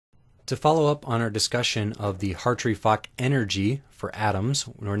To follow up on our discussion of the Hartree-Fock energy for atoms,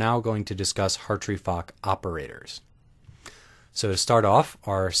 we're now going to discuss Hartree-Fock operators. So to start off,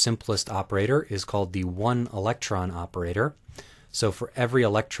 our simplest operator is called the one-electron operator. So for every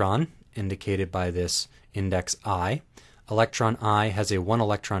electron, indicated by this index I, electron I has a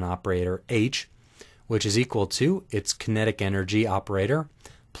one-electron operator H, which is equal to its kinetic energy operator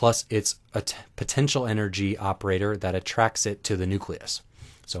plus its potential energy operator that attracts it to the nucleus.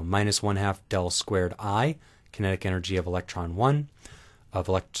 So minus 1/2 del squared I, kinetic energy of electron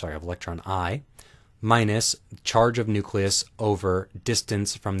I, minus charge of nucleus over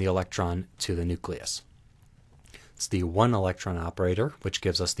distance from the electron to the nucleus. It's the one-electron operator, which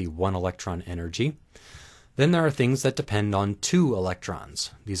gives us the one-electron energy. Then there are things that depend on two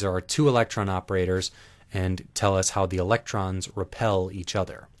electrons. These are our two-electron operators and tell us how the electrons repel each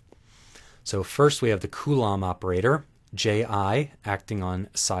other. So first we have the Coulomb operator, Ji acting on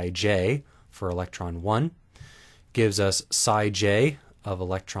psi j for electron 1, gives us psi j of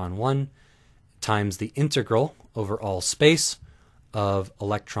electron 1 times the integral over all space of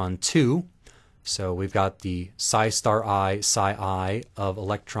electron 2. So we've got the psi star I of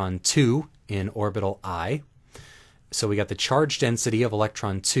electron 2 in orbital I. So we got the charge density of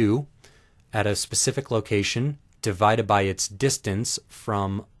electron 2 at a specific location divided by its distance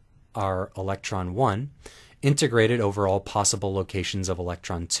from our electron 1, integrated over all possible locations of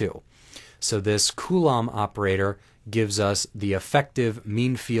electron 2. So this Coulomb operator gives us the effective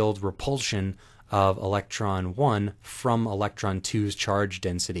mean field repulsion of electron 1 from electron 2's charge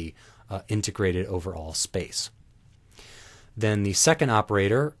density integrated over all space. Then the second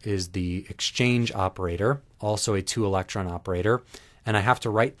operator is the exchange operator, also a two-electron operator, and I have to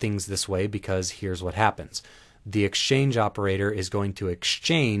write things this way because here's what happens. The exchange operator is going to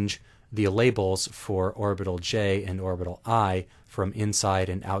exchange the labels for orbital j and orbital I from inside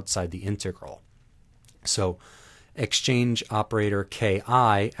and outside the integral. So exchange operator ki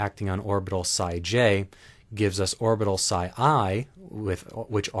acting on orbital psi j gives us orbital psi I, with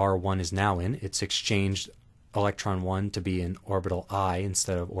which R1 is now in. It's exchanged electron 1 to be in orbital I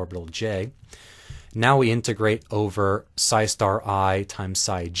instead of orbital j. Now we integrate over psi star I times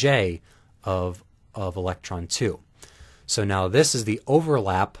psi j of electron 2. So now this is the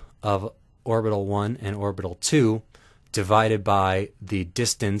overlap of orbital 1 and orbital 2 divided by the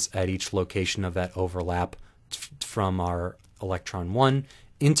distance at each location of that overlap from our electron 1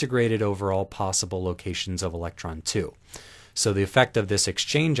 integrated over all possible locations of electron 2. So the effect of this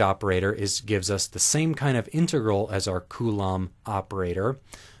exchange operator gives us the same kind of integral as our Coulomb operator,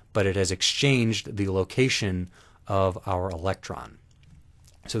 but it has exchanged the location of our electron.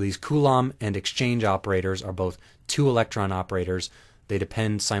 So these Coulomb and exchange operators are both two-electron operators. They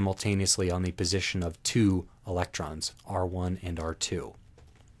depend simultaneously on the position of two electrons, R1 and R2.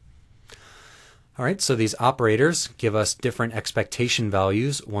 All right, so these operators give us different expectation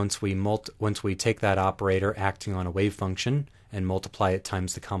values once we take that operator acting on a wave function and multiply it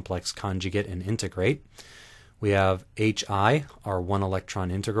times the complex conjugate and integrate. We have Hi, our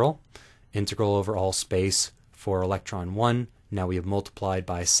one-electron integral over all space for electron 1. Now we have multiplied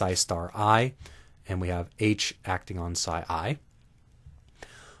by psi star I, and we have H acting on psi I.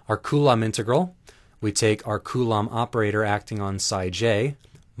 Our Coulomb integral, we take our Coulomb operator acting on psi j,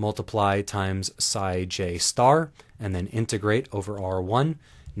 multiply times psi j star, and then integrate over R1.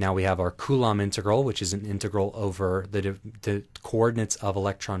 Now we have our Coulomb integral, which is an integral over the coordinates of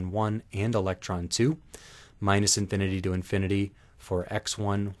electron 1 and electron 2, minus infinity to infinity for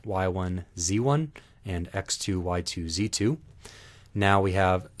x1, y1, z1, and x2, y2, z2. Now we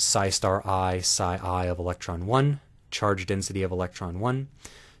have psi star I, psi I of electron 1, charge density of electron 1,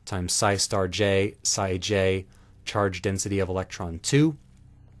 times psi star j, psi j, charge density of electron 2,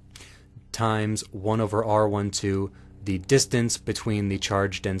 times 1 over R12, the distance between the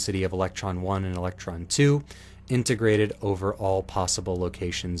charge density of electron 1 and electron 2, integrated over all possible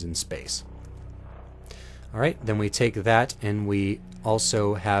locations in space. All right, then we take that and we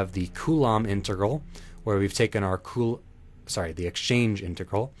also have the Coulomb integral, where we've taken our the exchange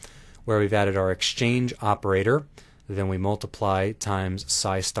integral, where we've added our exchange operator. Then we multiply times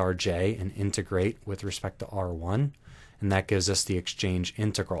psi star j and integrate with respect to R1, and that gives us the exchange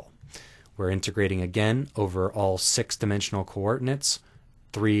integral. We're integrating again over all 6-dimensional coordinates,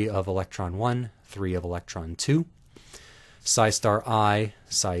 3 of electron 1, 3 of electron 2. Psi star I,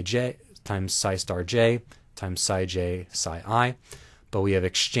 psi j, times psi star j, times psi j, psi I. But we have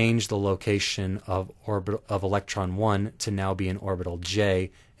exchanged the location of electron 1 to now be in orbital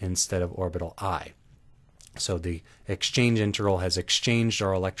j instead of orbital I. So the exchange integral has exchanged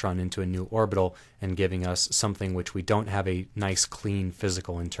our electron into a new orbital and giving us something which we don't have a nice clean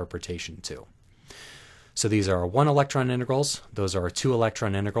physical interpretation to. So these are our one-electron integrals. Those are our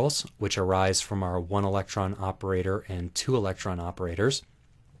two-electron integrals, which arise from our one-electron operator and two-electron operators.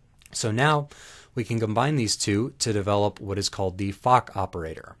 So now we can combine these two to develop what is called the Fock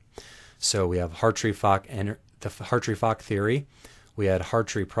operator. So we have Hartree-Fock and the Hartree-Fock theory. We had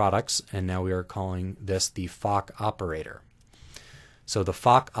Hartree products, and now we are calling this the Fock operator. So the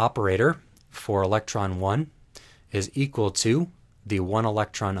Fock operator for electron 1 is equal to the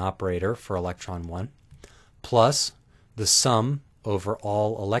one-electron operator for electron 1 plus the sum over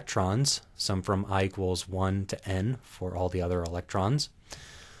all electrons, sum from I equals 1 to n for all the other electrons,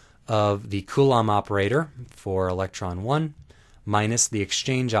 of the Coulomb operator for electron 1 minus the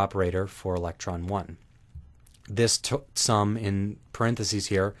exchange operator for electron 1. This sum in parentheses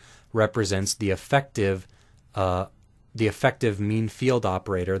here represents the effective mean field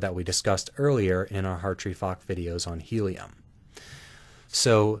operator that we discussed earlier in our Hartree-Fock videos on helium.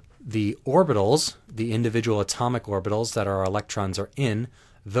 So the orbitals, the individual atomic orbitals that our electrons are in,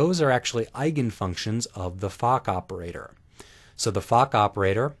 those are actually eigenfunctions of the Fock operator. So the Fock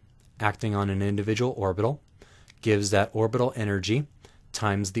operator, acting on an individual orbital, gives that orbital energy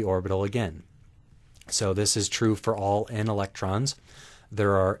times the orbital again. So this is true for all n electrons.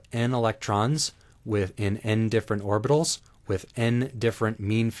 There are n electrons in n different orbitals with n different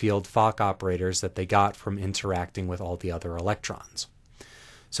mean field Fock operators that they got from interacting with all the other electrons.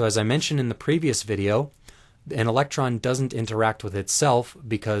 So as I mentioned in the previous video, an electron doesn't interact with itself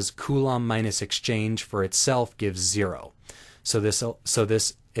because Coulomb minus exchange for itself gives 0. So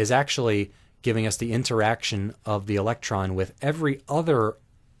this is actually giving us the interaction of the electron with every other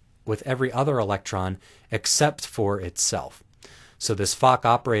electron except for itself. So this Fock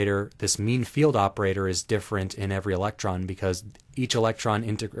operator, this mean field operator, is different in every electron because each electron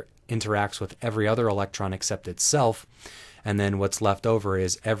interacts with every other electron except itself, and then what's left over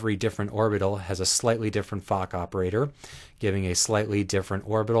is every different orbital has a slightly different Fock operator, giving a slightly different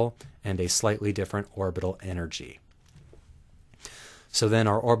orbital and a slightly different orbital energy. So then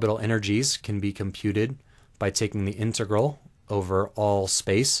our orbital energies can be computed by taking the integral over all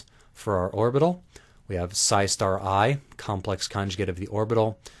space for our orbital. We have psi star I, complex conjugate of the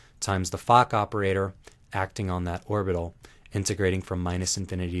orbital, times the Fock operator acting on that orbital, integrating from minus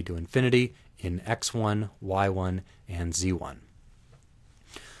infinity to infinity in x1, y1, and z1.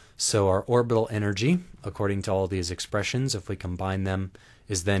 So our orbital energy, according to all these expressions, if we combine them,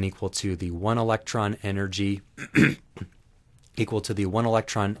 is then equal to the one-electron energy equal to the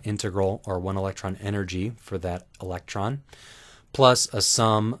one-electron integral or one-electron energy for that electron, plus a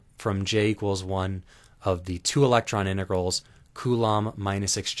sum from j equals 1 of the two-electron integrals Coulomb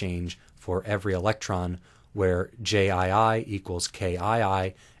minus exchange for every electron, where jii equals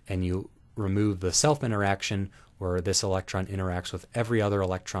kii, and you remove the self-interaction where this electron interacts with every other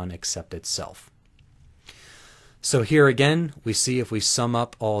electron except itself. So here again, we see if we sum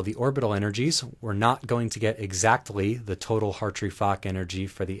up all the orbital energies, we're not going to get exactly the total Hartree-Fock energy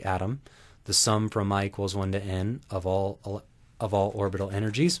for the atom. The sum from I equals 1 to n of all orbital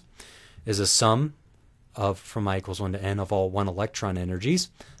energies is a sum of from I equals 1 to n of all one-electron energies.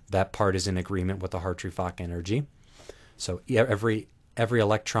 That part is in agreement with the Hartree-Fock energy. So every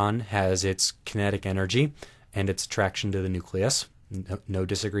electron has its kinetic energy and its attraction to the nucleus. No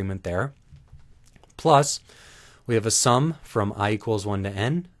disagreement there. Plus, we have a sum from I equals 1 to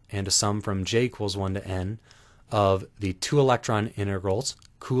n and a sum from j equals 1 to n of the two-electron integrals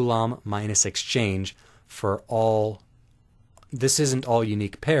Coulomb minus exchange for all. This isn't all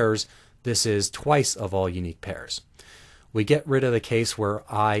unique pairs. This is twice of all unique pairs. We get rid of the case where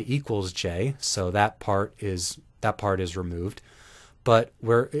I equals j, so that part is removed. But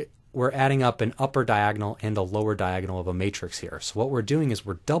we're adding up an upper diagonal and a lower diagonal of a matrix here. So what we're doing is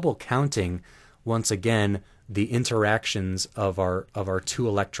we're double counting once again the interactions of our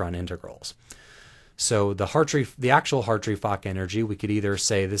two-electron integrals. So the actual Hartree-Fock energy, we could either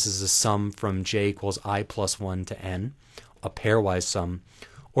say this is a sum from j equals I plus 1 to n, a pairwise sum,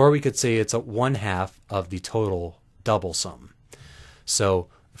 or we could say it's a 1/2 of the total double sum. So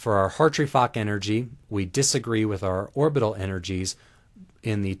for our Hartree-Fock energy, we disagree with our orbital energies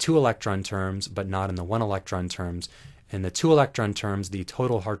in the two-electron terms, but not in the one-electron terms. In the two-electron terms, the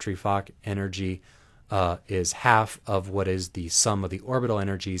total Hartree-Fock energy is half of what is the sum of the orbital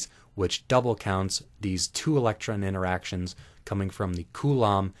energies, which double counts these two-electron interactions coming from the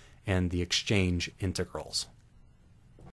Coulomb and the exchange integrals.